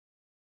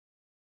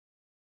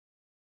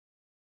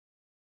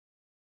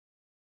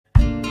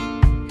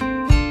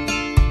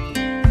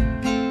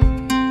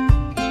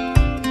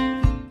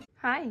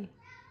Hi.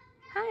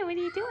 Hi, what are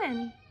you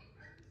doing?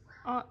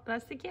 Oh,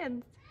 that's the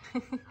kids.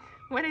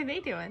 What are they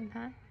doing,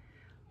 huh?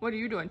 What are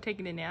you doing?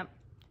 Taking a nap?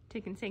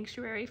 Taking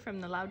sanctuary from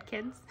the loud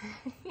kids?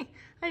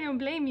 I don't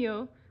blame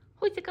you.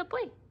 Who's a good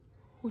boy?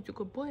 Who's a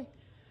good boy?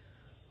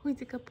 Who's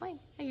a good boy?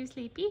 Are you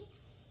sleepy?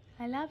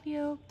 I love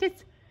you.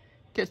 Kiss.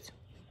 Kiss.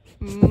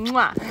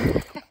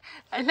 Mwah.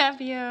 I love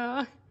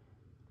you.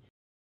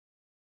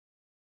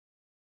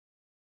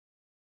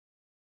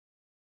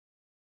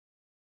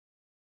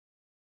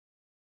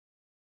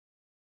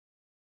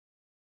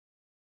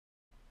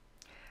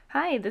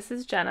 Hi, this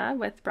is Jenna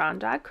with Brown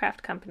Dog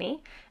Craft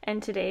Company,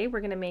 and today we're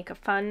going to make a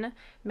fun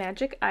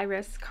magic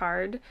iris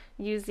card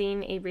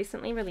using a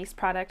recently released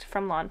product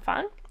from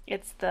Fawn.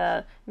 It's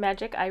the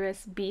Magic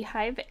Iris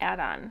Beehive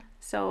add-on.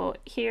 So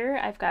here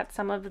I've got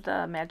some of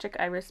the magic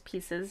iris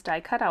pieces die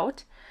cut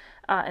out,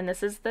 and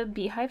this is the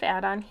Beehive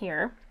add-on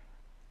here,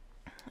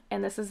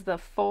 and this is the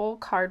full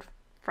card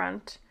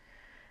front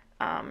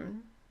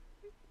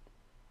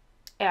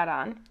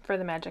add-on for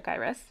the magic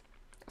iris.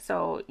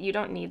 So you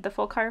don't need the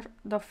full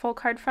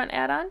card front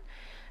add-on.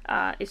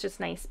 It's just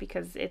nice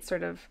because it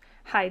sort of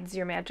hides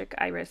your magic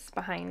iris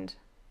behind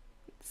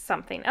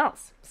something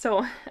else.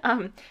 So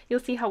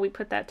you'll see how we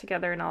put that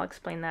together, and I'll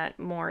explain that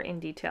more in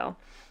detail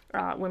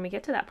when we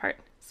get to that part.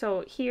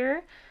 So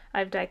here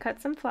I've die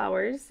cut some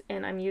flowers,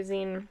 and I'm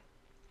using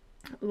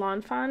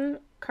Fawn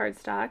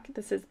cardstock.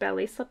 This is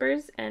ballet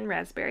slippers and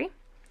raspberry.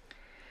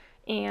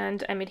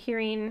 And I'm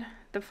adhering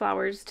the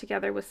flowers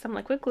together with some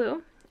liquid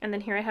glue. And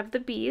then here I have the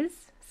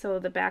bees. So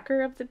the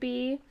backer of the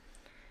bee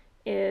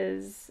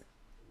is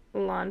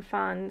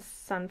Fawn's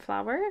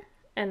sunflower,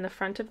 and the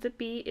front of the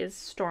bee is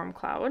storm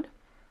cloud.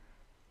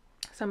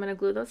 So I'm going to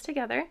glue those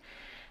together,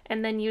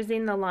 and then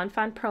using the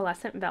Fawn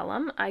pearlescent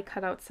vellum, I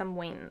cut out some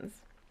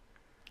wings.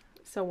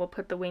 So we'll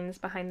put the wings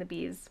behind the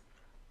bees,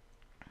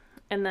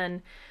 and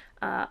then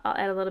I'll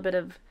add a little bit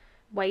of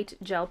white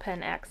gel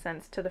pen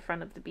accents to the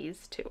front of the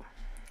bees too,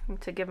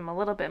 to give them a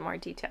little bit more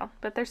detail.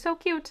 But they're so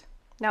cute.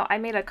 Now, I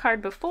made a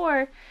card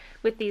before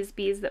with these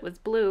bees that was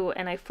blue,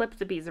 and I flipped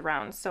the bees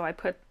around. So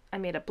I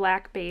made a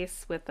black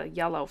base with a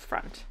yellow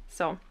front.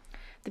 So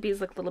the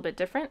bees look a little bit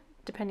different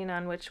depending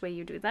on which way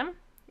you do them,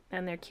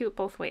 and they're cute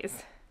both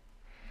ways.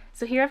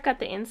 So here I've got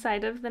the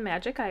inside of the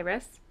magic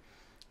iris.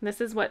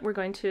 This is what we're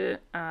going to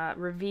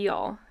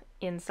reveal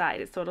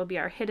inside. So it'll be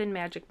our hidden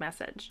magic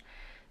message.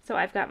 So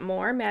I've got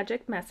more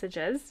magic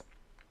messages,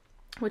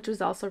 which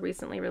was also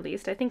recently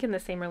released. I think in the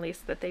same release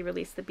that they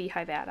released the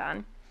Beehive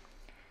add-on.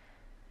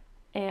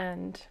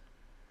 And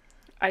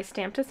I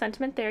stamped a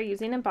sentiment there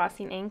using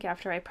embossing ink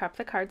after I prepped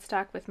the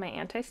cardstock with my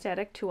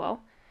anti-static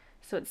tool.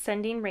 So it's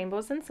sending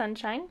rainbows and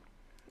sunshine.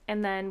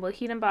 And then we'll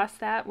heat emboss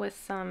that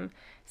with some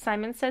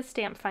Simon Says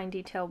Stamp Fine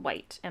Detail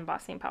white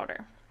embossing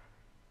powder.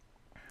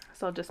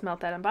 So I'll just melt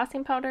that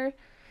embossing powder,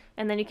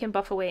 and then you can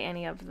buff away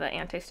any of the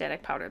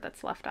anti-static powder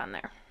that's left on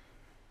there.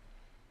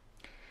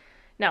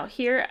 Now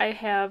here I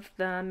have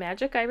the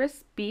Magic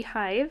Iris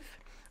Beehive,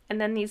 and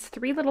then these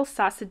three little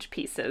sausage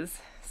pieces.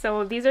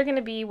 So these are going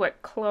to be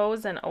what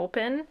close and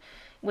open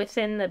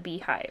within the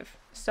beehive.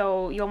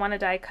 So you'll want to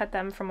die cut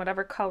them from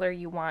whatever color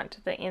you want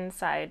the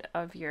inside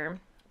of your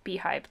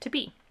beehive to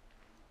be.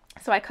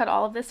 So I cut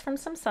all of this from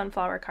some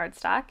sunflower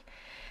cardstock,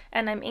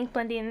 and I'm ink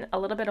blending a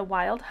little bit of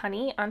wild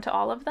honey onto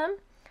all of them.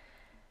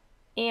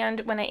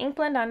 And when I ink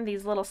blend on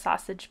these little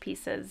sausage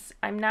pieces,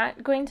 I'm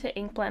not going to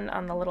ink blend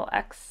on the little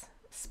X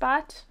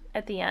spot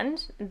at the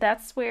end.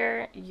 That's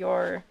where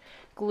your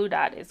glue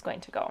dot is going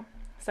to go.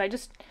 So I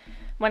just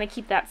want to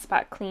keep that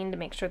spot clean to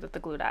make sure that the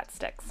glue dot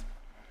sticks.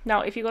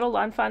 Now, if you go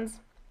to Fawn's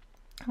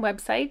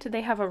website,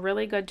 they have a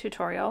really good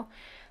tutorial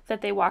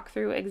that they walk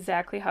through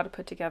exactly how to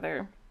put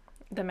together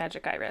the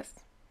magic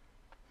iris.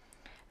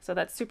 So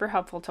that's super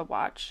helpful to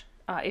watch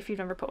if you've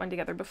never put one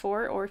together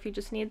before, or if you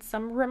just need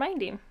some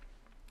reminding.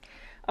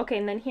 Okay,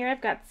 and then here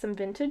I've got some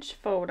Vintage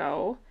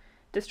Photo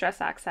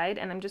Distress Oxide,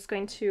 and I'm just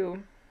going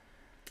to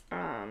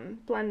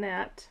blend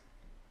that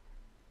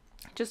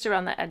just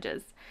around the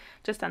edges,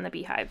 just on the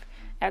beehive.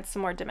 Add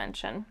some more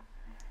dimension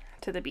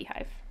to the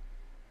beehive.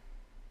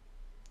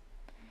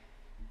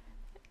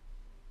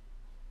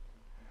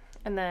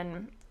 And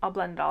then I'll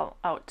blend it all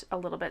out a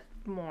little bit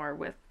more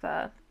with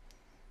the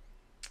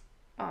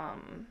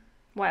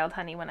wild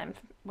honey when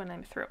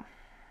I'm through.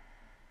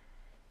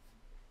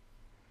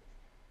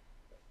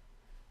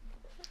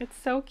 It's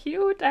so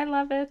cute. I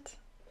love it.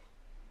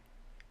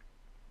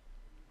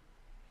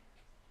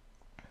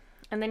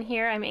 And then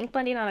here I'm ink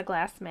blending on a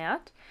glass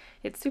mat.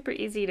 It's super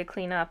easy to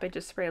clean up. I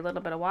just spray a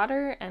little bit of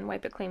water and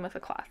wipe it clean with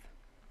a cloth.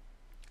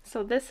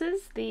 So this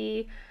is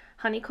the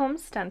honeycomb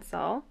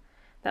stencil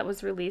that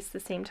was released the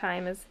same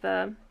time as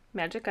the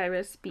Magic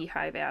Iris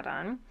Beehive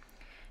add-on.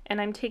 And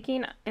I'm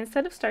taking,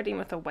 instead of starting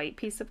with a white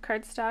piece of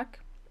cardstock,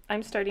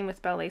 I'm starting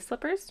with ballet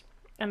slippers,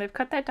 and I've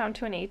cut that down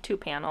to an A2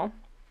 panel.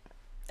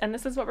 And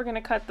this is what we're going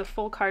to cut the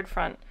full card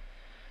front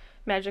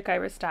Magic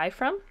Iris die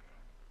from.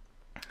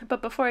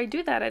 But before I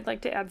do that, I'd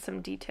like to add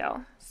some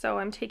detail. So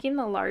I'm taking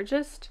the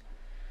largest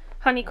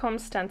honeycomb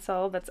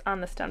stencil that's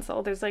on the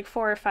stencil. There's like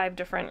 4 or 5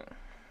 different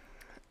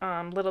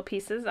little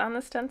pieces on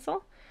the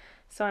stencil.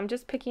 So I'm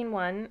just picking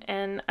one,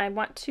 and I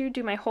want to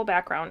do my whole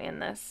background in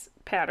this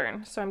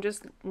pattern. So I'm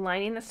just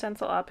lining the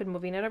stencil up and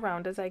moving it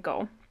around as I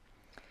go.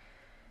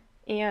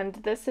 And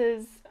this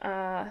is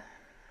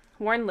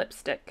Worn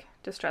Lipstick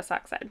Distress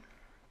Oxide.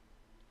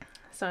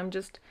 So I'm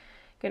just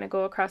going to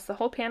go across the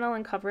whole panel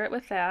and cover it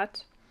with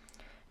that.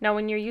 Now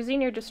when you're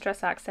using your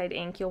Distress Oxide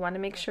ink, you'll want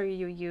to make sure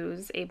you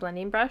use a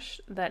blending brush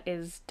that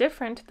is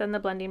different than the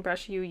blending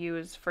brush you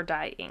use for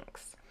dye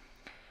inks.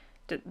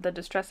 The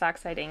Distress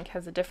Oxide ink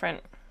has a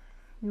different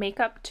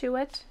makeup to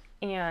it,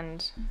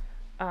 and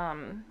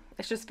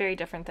it's just very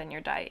different than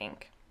your dye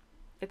ink.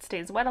 It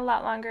stays wet a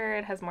lot longer,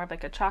 it has more of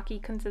like a chalky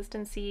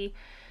consistency,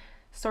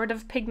 sort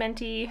of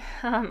pigmenty.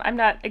 I'm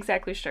not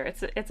exactly sure.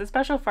 It's a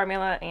special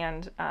formula,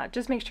 and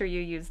just make sure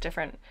you use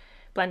different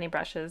blending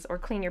brushes or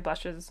clean your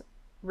brushes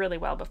really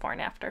well before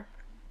and after.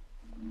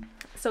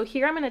 So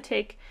here I'm going to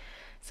take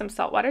some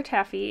saltwater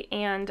taffy,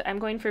 and I'm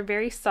going for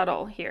very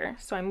subtle here.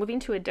 So I'm moving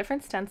to a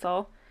different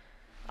stencil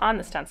on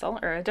the stencil,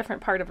 or a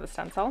different part of the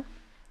stencil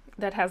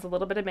that has a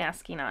little bit of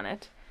masking on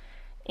it.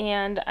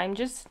 And I'm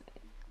just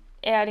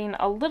adding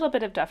a little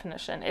bit of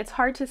definition. It's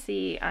hard to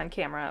see on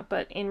camera,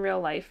 but in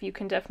real life you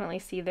can definitely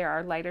see there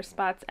are lighter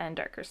spots and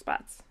darker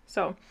spots.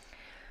 So,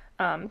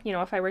 you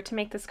know, if I were to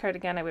make this card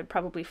again, I would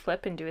probably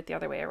flip and do it the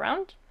other way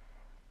around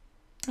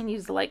and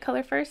use the light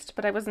color first,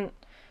 but I wasn't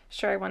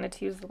sure I wanted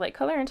to use the light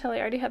color until I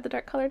already had the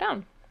dark color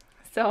down.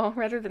 So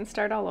rather than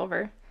start all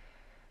over,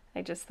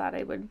 I just thought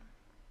I would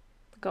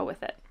go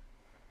with it.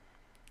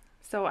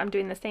 So I'm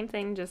doing the same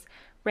thing, just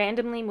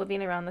randomly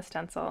moving around the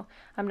stencil.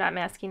 I'm not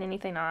masking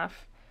anything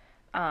off,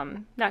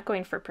 not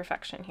going for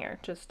perfection here,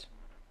 just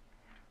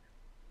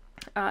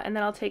and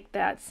then I'll take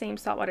that same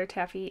saltwater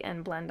taffy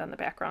and blend on the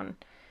background,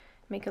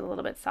 make it a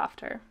little bit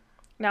softer.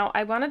 Now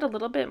I wanted a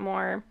little bit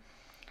more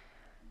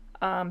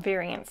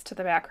variance to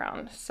the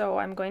background, so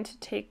I'm going to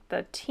take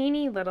the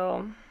teeny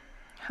little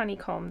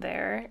honeycomb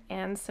there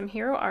and some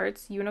Hero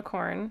Arts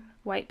Unicorn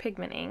white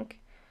pigment ink,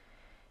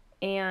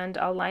 and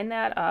I'll line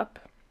that up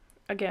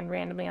again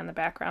randomly on the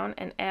background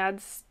and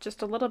adds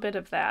just a little bit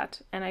of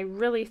that, and I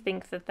really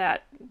think that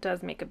that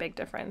does make a big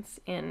difference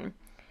in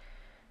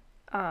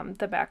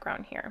the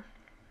background here.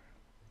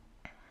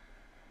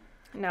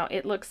 Now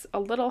it looks a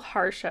little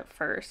harsh at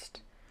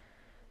first,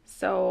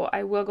 so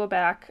I will go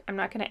back. I'm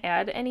not going to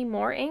add any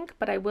more ink,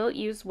 but I will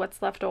use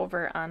what's left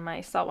over on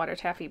my saltwater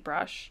taffy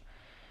brush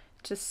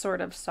to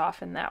sort of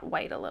soften that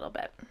white a little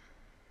bit.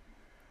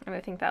 And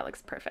I think that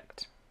looks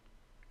perfect.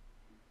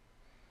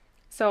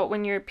 So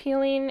when you're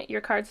peeling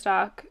your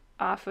cardstock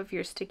off of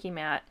your sticky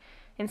mat,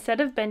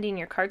 instead of bending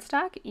your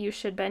cardstock, you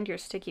should bend your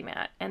sticky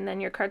mat, and then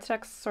your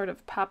cardstock sort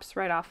of pops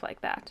right off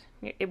like that.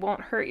 It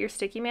won't hurt your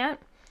sticky mat,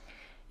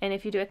 and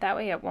if you do it that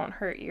way, it won't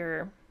hurt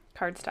your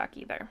cardstock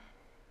either.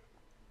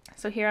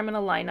 So here I'm going to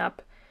line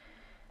up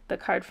the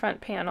card front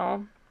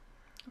panel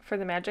for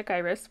the Magic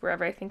Iris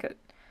wherever I think it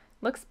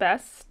looks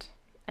best,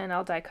 and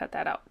I'll die cut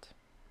that out.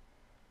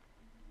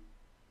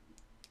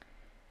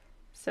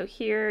 So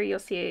here you'll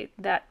see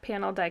that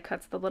panel die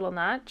cuts the little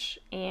notch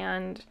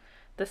and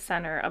the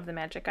center of the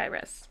Magic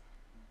Iris.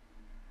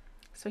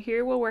 So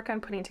here we'll work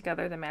on putting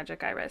together the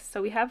Magic Iris.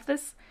 So we have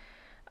this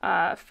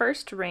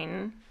first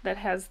ring that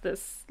has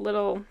these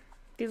little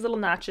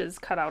notches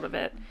cut out of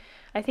it.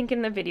 I think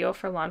in the video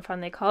for Lawn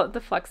Fun they call it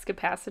the flux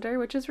capacitor,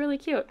 which is really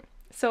cute.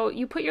 So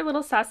you put your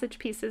little sausage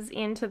pieces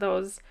into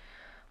those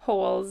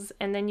holes,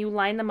 and then you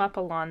line them up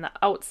along the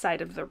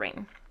outside of the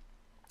ring.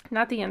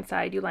 Not the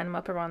inside, you line them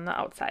up around the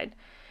outside.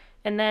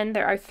 And then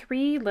there are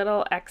 3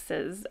 little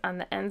X's on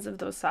the ends of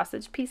those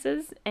sausage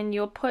pieces, and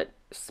you'll put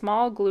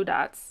small glue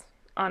dots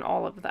on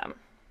all of them.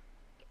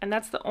 And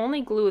that's the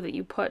only glue that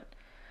you put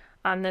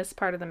on this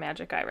part of the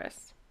Magic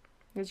Iris,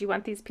 because you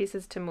want these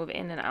pieces to move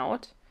in and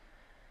out.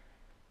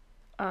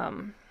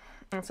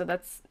 And so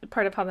that's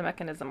part of how the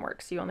mechanism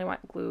works. You only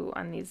want glue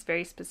on these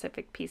very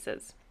specific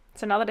pieces.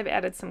 So now that I've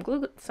added some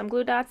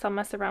glue dots, I'll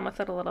mess around with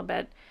it a little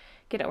bit,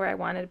 get it where I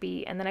want it to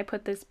be, and then I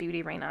put this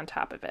beauty ring on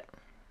top of it.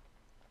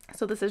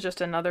 So this is just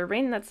another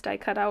ring that's die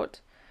cut out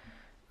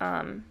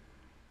from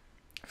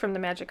the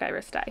Magic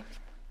Iris die.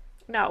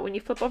 Now when you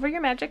flip over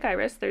your Magic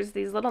Iris, there's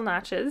these little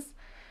notches,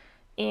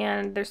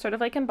 and they're sort of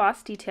like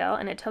embossed detail,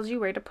 and it tells you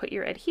where to put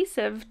your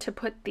adhesive to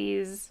put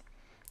these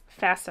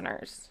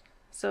fasteners.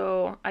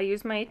 So I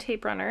use my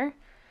tape runner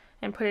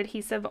and put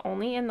adhesive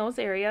only in those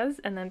areas,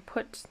 and then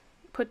put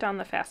down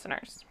the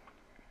fasteners.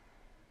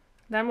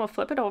 Then we'll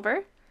flip it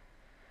over,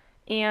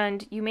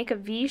 and you make a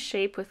V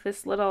shape with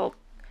this little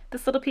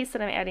piece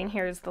that I'm adding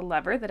here is the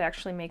lever that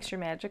actually makes your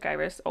Magic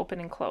Iris open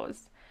and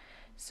close.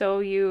 So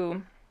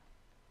you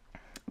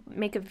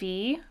make a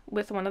V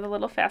with one of the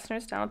little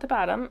fasteners down at the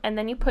bottom, and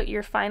then you put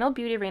your final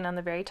beauty ring on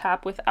the very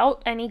top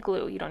without any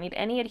glue. You don't need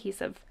any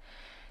adhesive.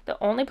 The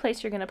only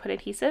place you're going to put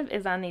adhesive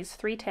is on these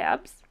 3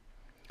 tabs.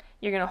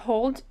 You're going to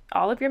hold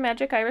all of your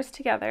Magic Iris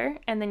together,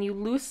 and then you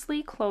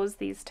loosely close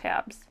these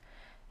tabs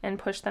and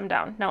push them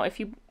down. Now if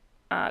you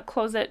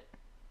close it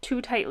too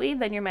tightly,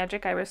 then your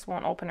Magic Iris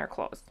won't open or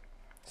close.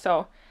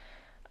 So,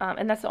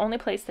 and that's the only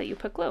place that you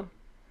put glue.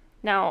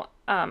 Now,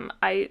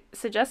 I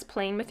suggest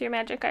playing with your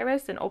magic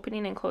iris and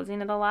opening and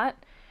closing it a lot.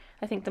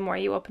 I think the more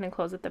you open and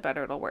close it, the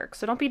better it'll work.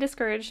 So don't be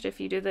discouraged if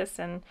you do this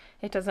and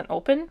it doesn't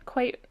open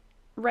quite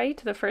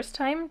right the first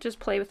time. Just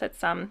play with it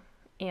some,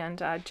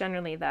 and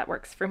generally that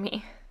works for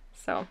me.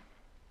 So,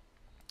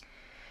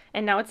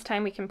 and now it's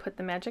time we can put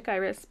the magic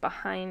iris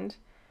behind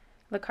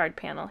the card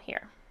panel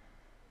here.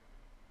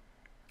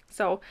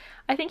 So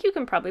I think you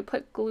can probably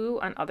put glue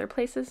on other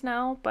places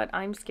now, but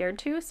I'm scared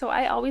to, so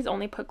I always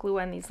only put glue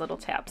on these little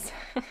tabs.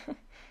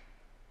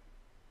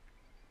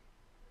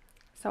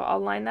 So I'll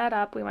line that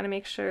up. We want to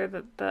make sure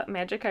that the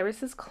magic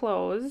iris is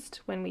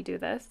closed when we do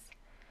this,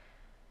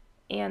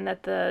 and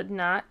that the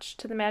notch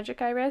to the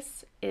magic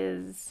iris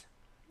is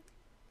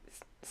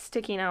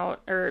sticking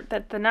out, or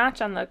that the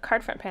notch on the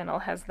card front panel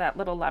has that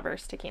little lever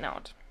sticking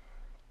out.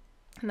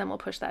 And then we'll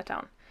push that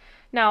down.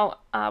 Now,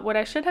 what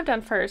I should have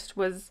done first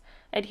was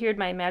adhered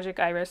my magic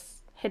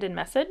iris hidden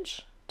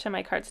message to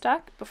my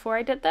cardstock before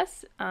I did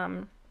this.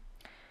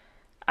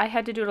 I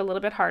had to do it a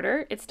little bit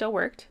harder. It still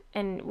worked,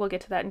 and we'll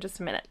get to that in just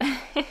a minute.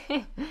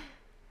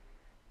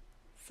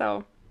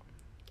 So,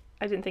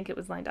 I didn't think it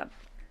was lined up.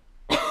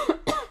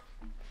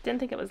 Didn't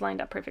think it was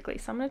lined up perfectly,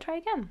 so I'm going to try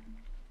again.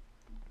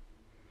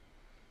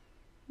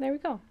 There we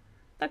go.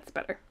 That's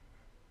better.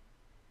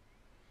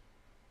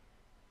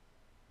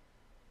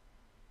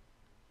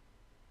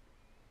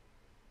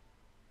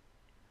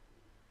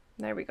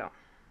 There we go.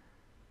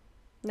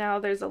 Now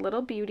there's a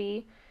little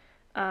beauty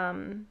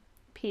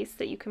piece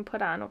that you can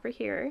put on over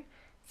here.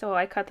 So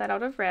I cut that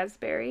out of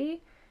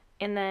raspberry,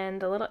 and then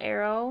the little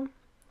arrow,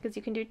 because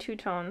you can do two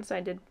tones, so I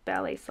did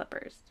ballet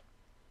slippers.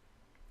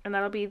 And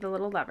that'll be the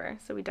little lever,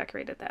 so we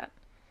decorated that.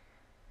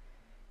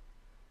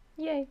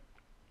 Yay,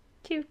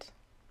 cute.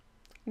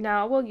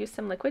 Now we'll use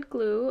some liquid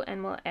glue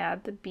and we'll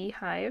add the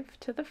beehive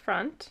to the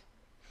front.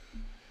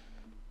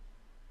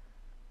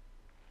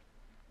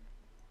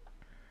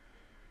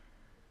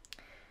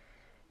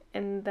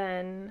 And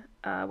then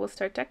we'll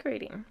start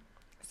decorating.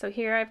 So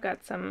here I've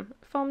got some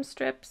foam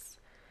strips.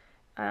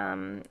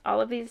 All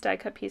of these die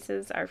cut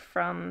pieces are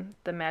from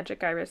the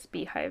Magic Iris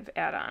Beehive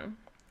add-on.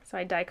 So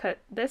I die cut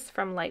this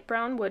from light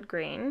brown wood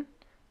grain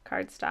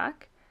cardstock,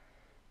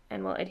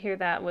 and we'll adhere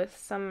that with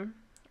some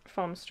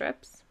foam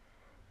strips.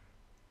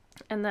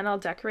 And then I'll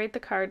decorate the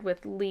card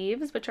with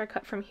leaves, which are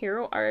cut from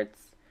Hero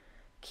Art's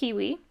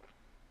kiwi.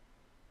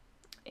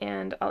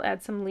 And I'll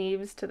add some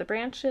leaves to the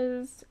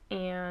branches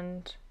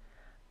and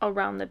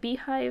around the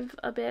beehive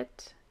a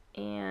bit,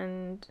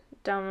 and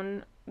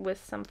down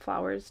with some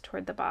flowers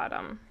toward the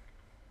bottom.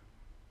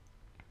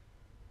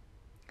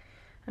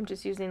 I'm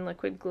just using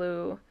liquid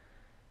glue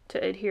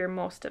to adhere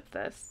most of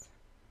this.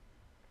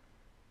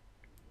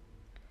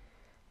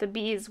 The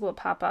bees will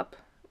pop up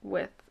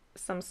with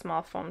some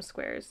small foam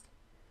squares,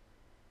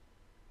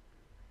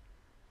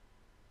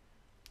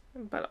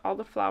 but all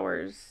the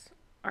flowers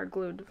are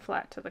glued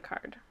flat to the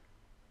card.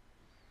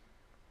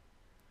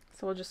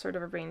 So we'll just sort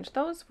of arrange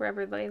those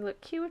wherever they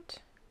look cute.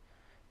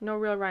 No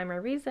real rhyme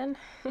or reason,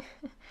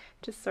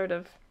 just sort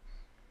of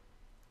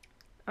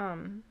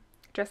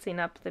dressing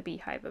up the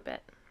beehive a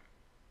bit.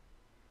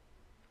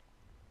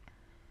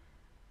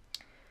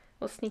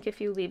 We'll sneak a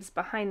few leaves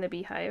behind the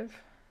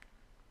beehive.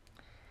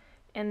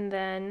 And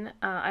then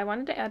I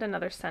wanted to add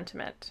another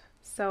sentiment.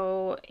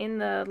 So in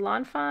the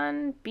Lawn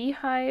Fawn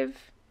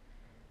Beehive,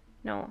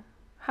 no,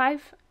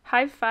 Hive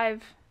 5,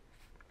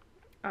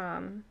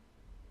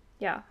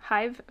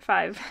 Hive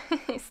 5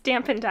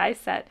 stamp and die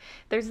set,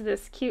 there's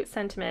this cute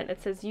sentiment.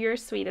 It says, "You're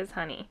sweet as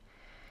honey."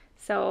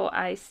 So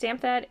I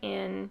stamped that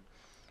in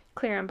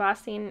clear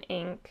embossing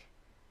ink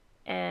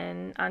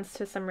and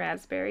onto some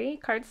raspberry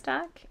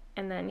cardstock,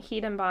 and then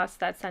heat embossed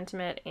that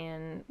sentiment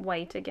in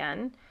white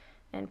again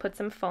and put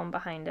some foam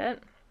behind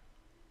it.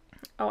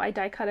 Oh, I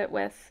die cut it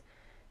with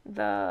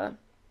the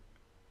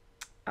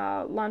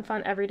Lawn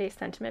Fawn Everyday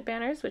Sentiment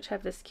banners, which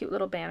have this cute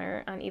little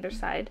banner on either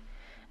side.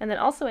 And then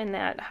also in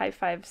that High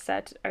Five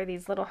set are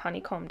these little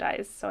honeycomb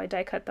dies. So I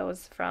die cut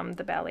those from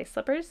the ballet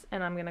slippers,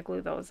 and I'm going to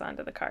glue those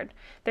onto the card.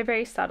 They're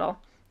very subtle,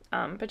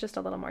 but just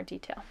a little more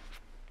detail.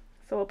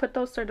 So we'll put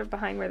those sort of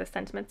behind where the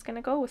sentiment's going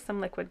to go with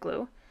some liquid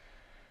glue.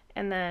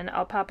 And then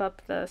I'll pop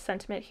up the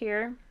sentiment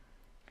here,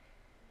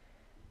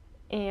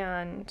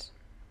 and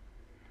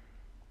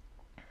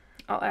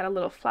I'll add a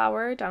little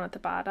flower down at the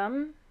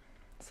bottom.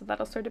 So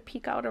that'll sort of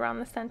peek out around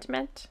the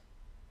sentiment.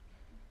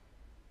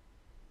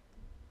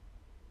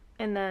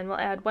 And then we'll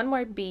add one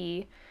more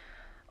bee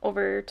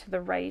over to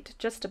the right,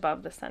 just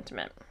above the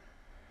sentiment.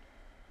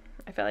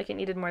 I felt like it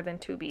needed more than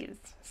 2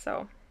 bees,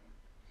 so.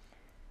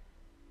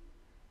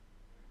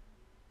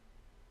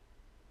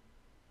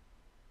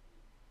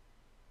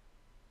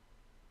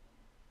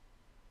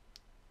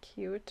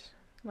 Cute.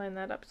 Line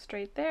that up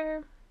straight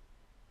there.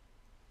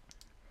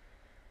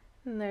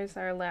 And there's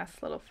our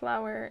last little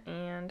flower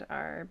and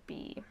our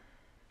bee.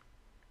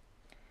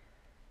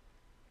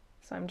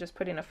 So I'm just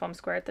putting a foam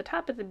square at the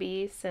top of the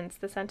bee since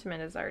the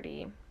sentiment is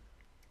already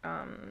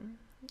on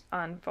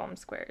foam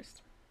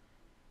squares.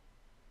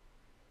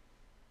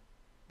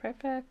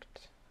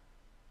 Perfect.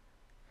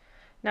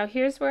 Now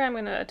here's where I'm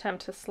going to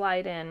attempt to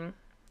slide in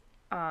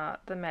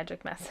the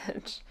magic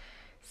message.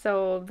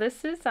 So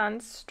this is on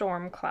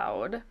Storm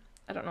Cloud.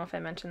 I don't know if I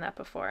mentioned that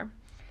before.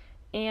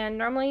 And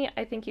normally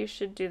I think you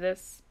should do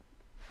this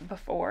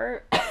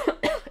before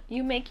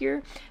you make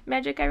your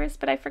magic iris,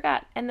 but I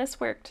forgot, and this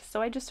worked.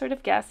 So I just sort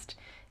of guessed,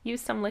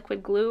 used some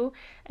liquid glue,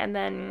 and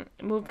then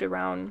moved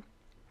around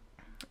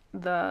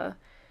the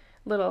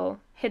little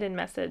hidden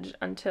message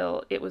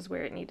until it was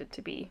where it needed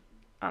to be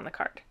on the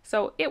card.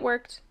 So it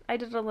worked. I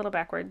did it a little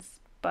backwards,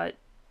 but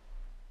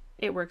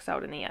it works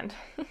out in the end.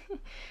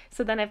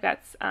 So then I've got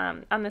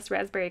on this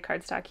raspberry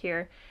cardstock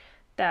here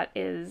that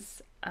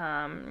is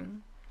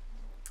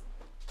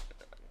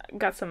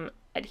got some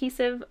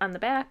adhesive on the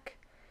back,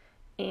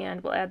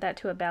 and we'll add that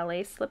to a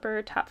ballet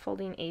slipper top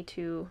folding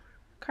A2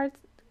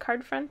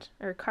 card front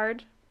or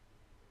card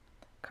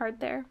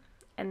there,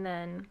 and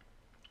then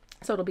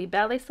so it'll be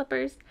ballet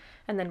slippers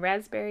and then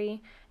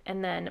raspberry,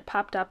 and then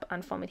popped up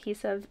on foam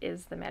adhesive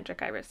is the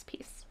magic iris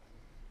piece.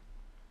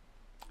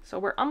 So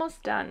we're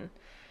almost done.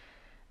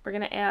 We're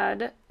gonna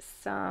add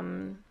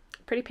some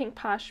Pretty Pink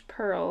Posh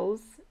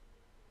pearls,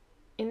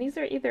 and these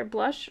are either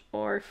blush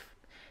or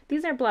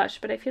these are blush,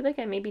 but I feel like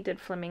I maybe did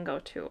flamingo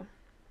too.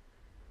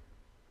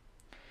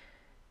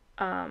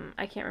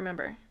 I can't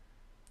remember.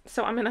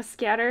 So I'm gonna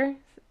scatter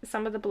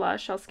some of the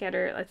blush. I'll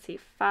scatter, let's see,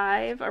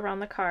 5 around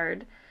the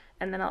card,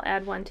 and then I'll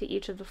add 1 to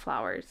each of the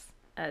flowers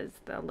as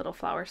the little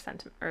flower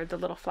center, or the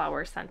little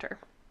flower center.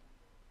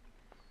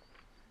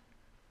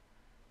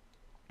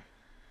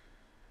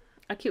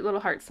 A cute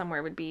little heart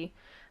somewhere would be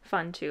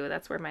fun too.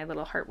 That's where my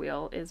little heart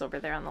wheel is, over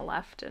there on the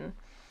left, and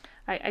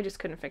I just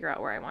couldn't figure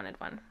out where I wanted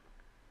one.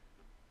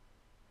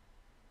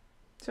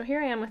 So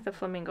here I am with the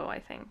flamingo, I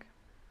think.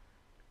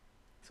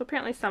 So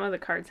apparently some of the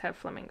cards have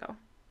flamingo.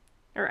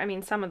 Or, I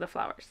mean, some of the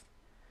flowers.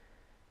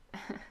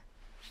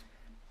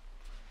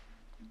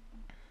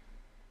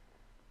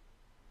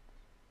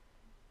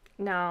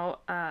 Now,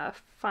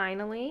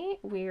 finally,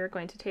 we're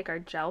going to take our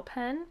gel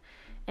pen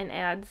and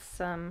add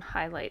some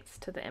highlights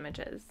to the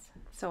images.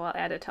 So I'll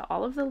add it to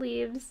all of the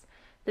leaves.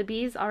 The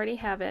bees already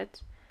have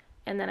it.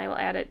 And then I will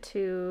add it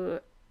to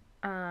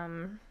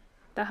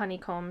the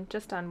honeycomb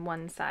just on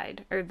one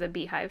side, or the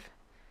beehive.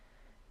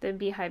 The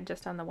beehive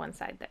just on the one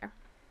side there.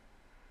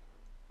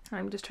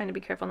 I'm just trying to be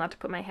careful not to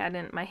put my hand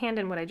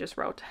in what I just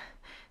wrote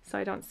so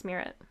I don't smear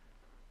it.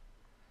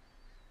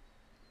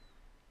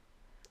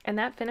 And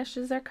that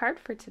finishes our card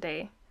for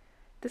today.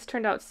 This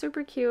turned out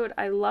super cute.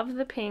 I love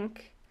the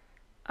pink.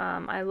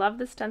 I love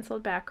the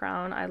stenciled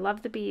background. I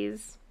love the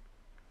bees.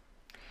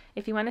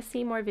 If you want to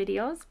see more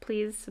videos,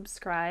 please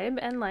subscribe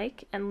and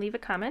like and leave a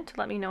comment to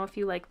let me know if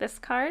you like this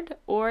card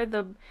or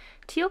the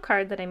teal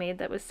card that I made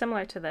that was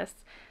similar to this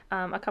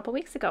a couple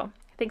weeks ago.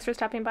 Thanks for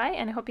stopping by,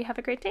 and I hope you have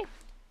a great day.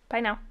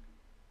 Bye now.